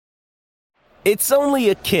It's only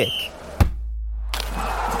a kick,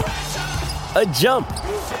 a jump,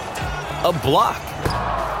 a block.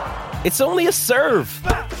 It's only a serve.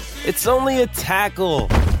 It's only a tackle,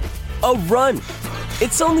 a run.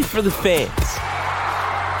 It's only for the fans.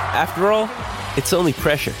 After all, it's only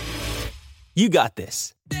pressure. You got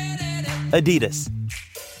this. Adidas.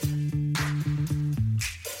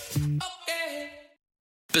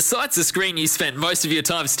 Besides the screen you spent most of your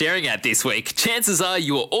time staring at this week, chances are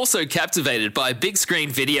you are also captivated by a big screen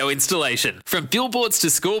video installation. From billboards to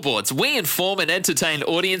scoreboards, we inform and entertain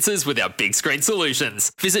audiences with our big screen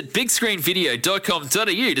solutions. Visit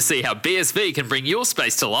bigscreenvideo.com.au to see how BSV can bring your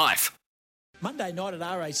space to life. Monday night at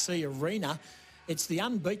RAC Arena, it's the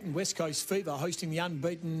unbeaten West Coast Fever hosting the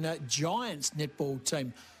unbeaten Giants netball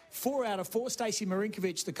team. 4 out of 4. Stacey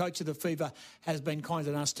Marinkovic, the coach of the Fever, has been kind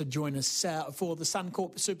enough to join us for the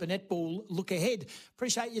Suncorp Super Netball look ahead.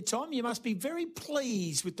 Appreciate your time. You must be very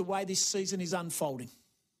pleased with the way this season is unfolding.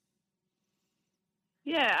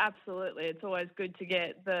 Yeah, absolutely. It's always good to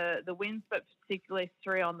get the wins, but particularly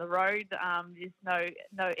 3 on the road is no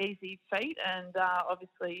easy feat. And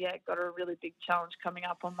obviously, got a really big challenge coming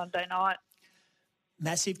up on Monday night.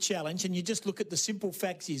 Massive challenge, and you just look at the simple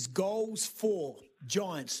facts is goals for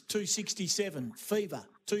Giants 267, Fever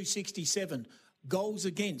 267, goals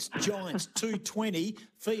against Giants 220,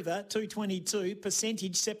 Fever 222,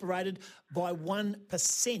 percentage separated by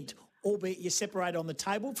 1%, albeit you're separated on the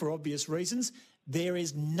table for obvious reasons. There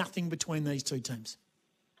is nothing between these two teams.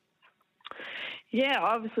 Yeah,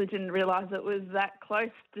 I obviously didn't realise it was that close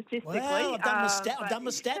statistically. Well, I've done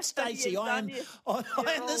the stats, Stacey. I am the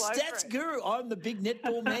stats guru. I'm the big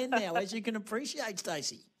netball man now, as you can appreciate,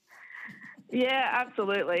 Stacey. Yeah,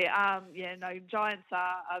 absolutely. Giants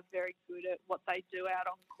are very good at what they do out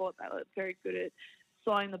on court. They're very good at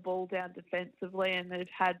slowing the ball down defensively, and they've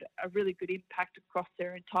had a really good impact across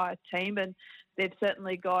their entire team. And they've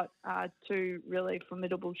certainly got 2 really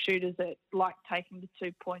formidable shooters that like taking the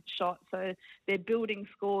 2-point shot. So they're building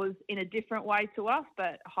scores in a different way to us,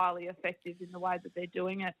 but highly effective in the way that they're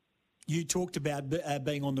doing it. You talked about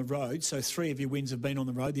being on the road, so 3 of your wins have been on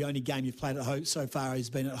the road. The only game you've played at home so far has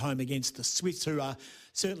been at home against the Swifts, who are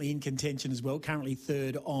certainly in contention as well, currently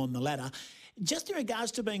 3rd on the ladder. Just in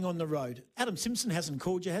regards to being on the road, Adam Simpson hasn't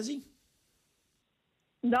called you, has he?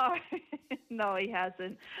 No, no, he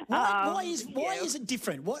hasn't. Why is it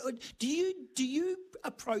different? Do you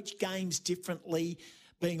approach games differently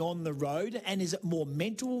being on the road, and is it more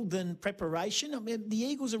mental than preparation? I mean, the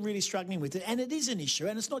Eagles are really struggling with it, and it is an issue,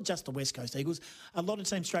 and it's not just the West Coast Eagles. A lot of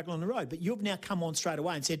teams struggle on the road, but you've now come on straight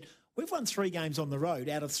away and said, we've won 3 games on the road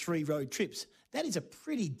out of 3 road trips. That is a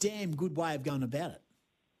pretty damn good way of going about it.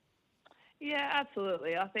 Yeah,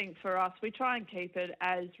 absolutely. I think for us, we try and keep it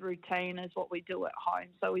as routine as what we do at home.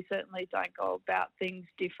 So we certainly don't go about things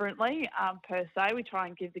differently per se. We try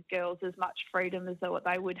and give the girls as much freedom as what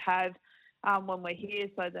they would have when we're here,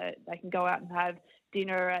 so that they can go out and have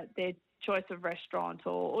dinner at their choice of restaurant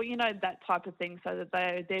or that type of thing, so that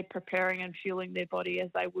they're preparing and fueling their body as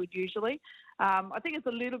they would usually. I think it's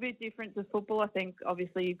a little bit different to football. I think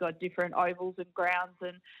obviously you've got different ovals and grounds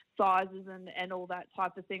and sizes and all that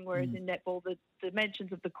type of thing, whereas in netball the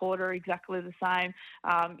dimensions of the court are exactly the same.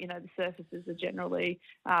 The surfaces are generally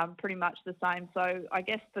pretty much the same. So I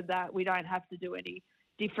guess for that we don't have to do any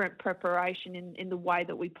different preparation in the way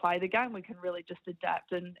that we play the game. We can really just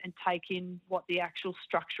adapt and take in what the actual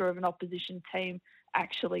structure of an opposition team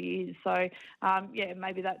actually is. So,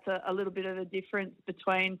 maybe that's a little bit of a difference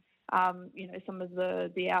between, some of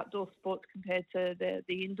the outdoor sports compared to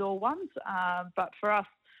the indoor ones. But for us,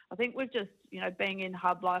 I think we've just, being in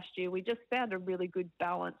Hub last year, we just found a really good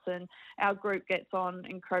balance, and our group gets on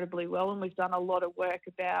incredibly well, and we've done a lot of work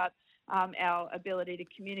about our ability to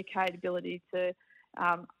communicate, ability to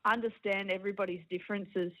understand everybody's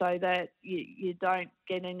differences, so that you don't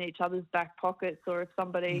get in each other's back pockets, or if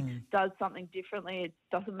somebody does something differently, it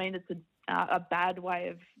doesn't mean it's a bad way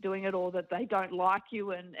of doing it, or that they don't like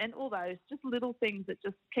you, and all those just little things that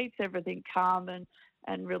just keeps everything calm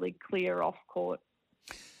and really clear off court.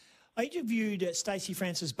 I interviewed Stacey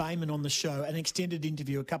Francis-Bayman on the show, an extended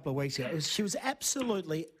interview a couple of weeks ago. She was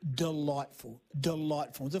absolutely delightful.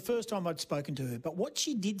 It was the first time I'd spoken to her, but what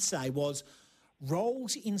she did say was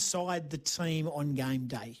roles inside the team on game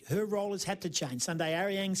day. Her role has had to change. Sunday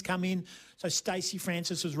Ariang's come in, so Stacey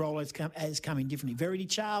Francis's role has come in differently. Verity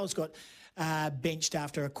Charles got benched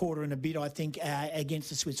after a quarter and a bit, I think, against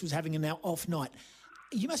the Swifts, was having an off night.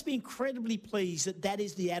 You must be incredibly pleased that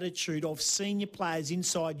is the attitude of senior players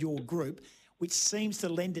inside your group, which seems to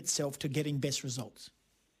lend itself to getting best results.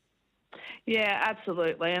 Yeah,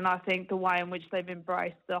 absolutely. And I think the way in which they've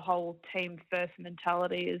embraced the whole team first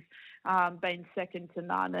mentality has been second to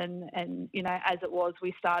none. And as it was,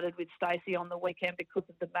 we started with Stacey on the weekend because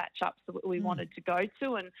of the matchups that we wanted to go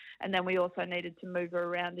to. And then we also needed to move her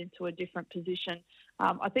around into a different position.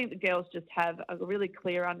 I think the girls just have a really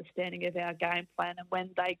clear understanding of our game plan. And when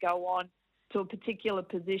they go on to a particular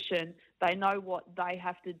position, they know what they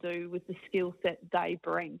have to do with the skill set they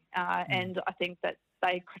bring. And I think that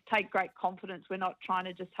they take great confidence. We're not trying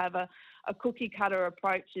to just have a cookie cutter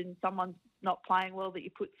approach and someone's not playing well that you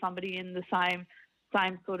put somebody in the same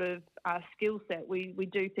sort of skill set. We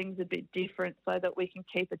do things a bit different so that we can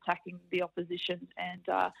keep attacking the opposition. And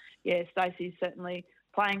Stacey's certainly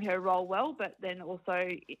playing her role well, but then also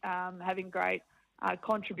having great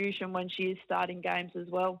contribution when she is starting games as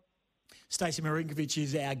well. Stacey Marinkovic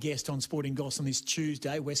is our guest on Sporting Goss on this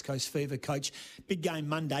Tuesday. West Coast Fever coach. Big game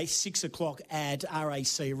Monday, 6 o'clock at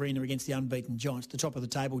RAC Arena against the unbeaten Giants. The top of the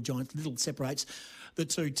table Giants. Little separates the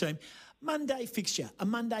two teams. Monday fixture, a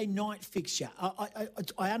Monday night fixture.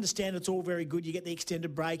 I understand it's all very good. You get the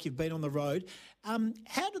extended break. You've been on the road.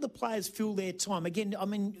 How do the players fill their time? Again, I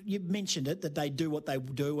mean, you mentioned it, that they do what they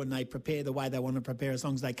do and they prepare the way they want to prepare as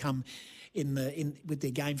long as they come with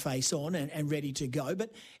their game face on and ready to go.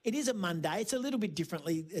 But it is a Monday. It's a little bit different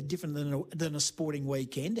than a sporting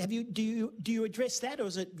weekend. Do you address that,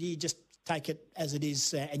 or do you just take it as it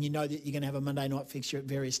is and you know that you're going to have a Monday night fixture at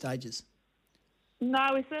various stages? No,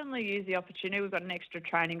 we certainly use the opportunity. We've got an extra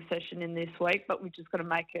training session in this week, but we've just got to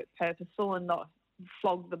make it purposeful and not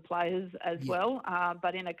flog the players as well.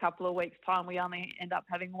 But in a couple of weeks' time, we only end up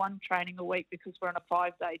having one training a week because we're on a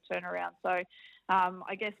 5-day turnaround. So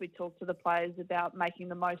I guess we talk to the players about making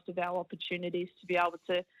the most of our opportunities to be able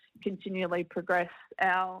to continually progress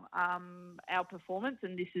our performance,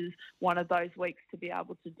 and this is one of those weeks to be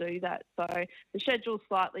able to do that. So the schedule's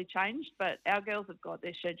slightly changed, but our girls have got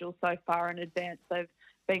their schedule so far in advance. They've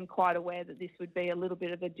been quite aware that this would be a little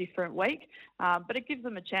bit of a different week, but it gives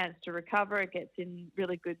them a chance to recover. It gets in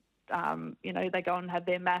really good, they go and have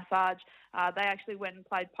their massage. They actually went and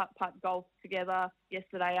played putt-putt golf together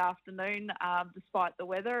yesterday afternoon, despite the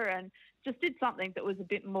weather, and just did something that was a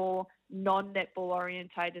bit more non-netball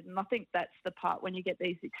orientated. And I think that's the part when you get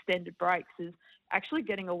these extended breaks, is actually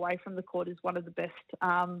getting away from the court is one of the best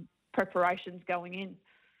preparations going in.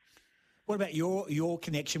 What about your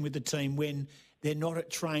connection with the team when they're not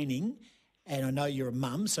at training? And I know you're a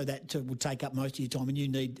mum, so that will take up most of your time, and you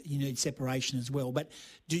need separation as well. But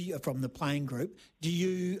do you, from the playing group, do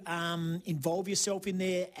you involve yourself in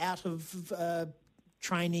their out of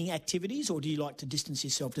training activities, or do you like to distance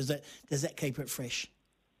yourself? Does that keep it fresh?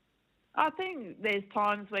 I think there's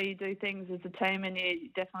times where you do things as a team and you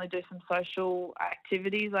definitely do some social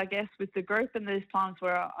activities, I guess, with the group. And there's times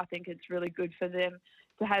where I think it's really good for them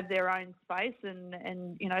to have their own space and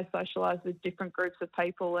socialise with different groups of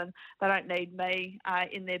people, and they don't need me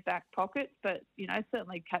in their back pocket, but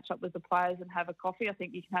certainly catch up with the players and have a coffee. I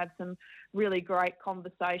think you can have some really great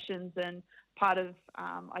conversations, and part of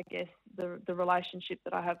I guess the relationship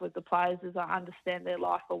that I have with the players is I understand their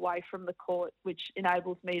life away from the court, which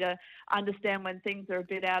enables me to understand when things are a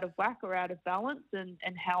bit out of whack or out of balance, and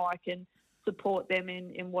how I can support them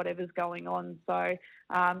in whatever's going on. So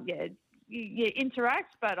you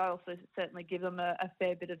interact, but I also certainly give them a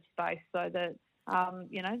fair bit of space so that,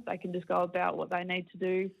 they can just go about what they need to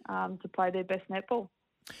do to play their best netball.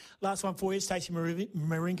 Last one for you. Stacey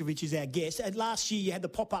Marinkovic is our guest. Last year you had the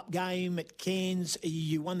pop-up game at Cairns.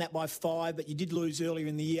 You won that by 5, but you did lose earlier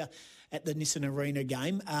in the year at the Nissan Arena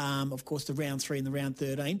game. Of course, the round 3 and the round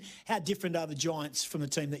 13. How different are the Giants from the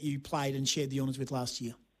team that you played and shared the honours with last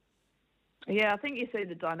year? Yeah, I think you see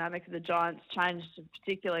the dynamic of the Giants changed,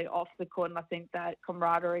 particularly off the court, and I think that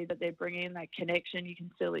camaraderie that they're bringing, that connection, you can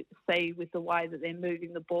see with the way that they're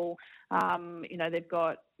moving the ball. They've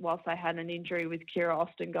got, whilst they had an injury with Kira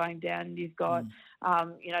Austin going down, you've got,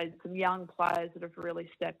 some young players that have really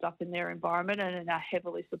stepped up in their environment and are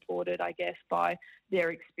heavily supported, I guess, by their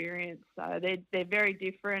experience. So they're very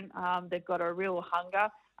different. They've got a real hunger.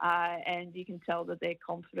 And you can tell that they're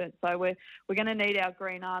confident. So we're going to need our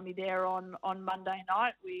Green Army there on Monday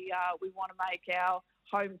night. We want to make our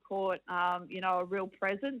home court, a real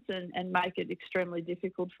presence and make it extremely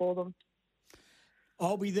difficult for them.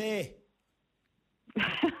 I'll be there.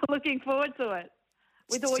 Looking forward to it.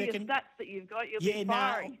 With all your stats that you've got, you'll be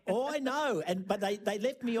firing. No. I know. But they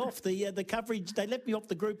left me off the coverage. They left me off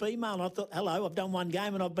the group email, and I thought, hello, I've done one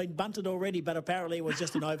game and I've been bunted already, but apparently it was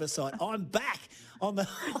just an oversight. I'm back on the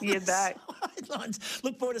sidelines.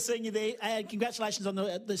 Look forward to seeing you there. And congratulations on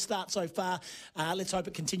the start so far. Let's hope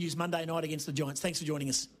it continues Monday night against the Giants. Thanks for joining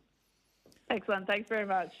us. Excellent. Thanks very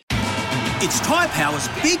much. It's Tyre Power's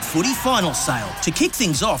Big Footy Final Sale. To kick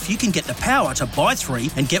things off, you can get the power to buy 3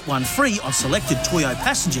 and get 1 free on selected Toyo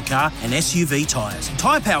passenger car and SUV tyres.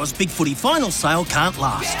 Tyre Power's Big Footy Final Sale can't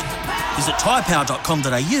last. Visit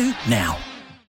tyrepower.com.au now.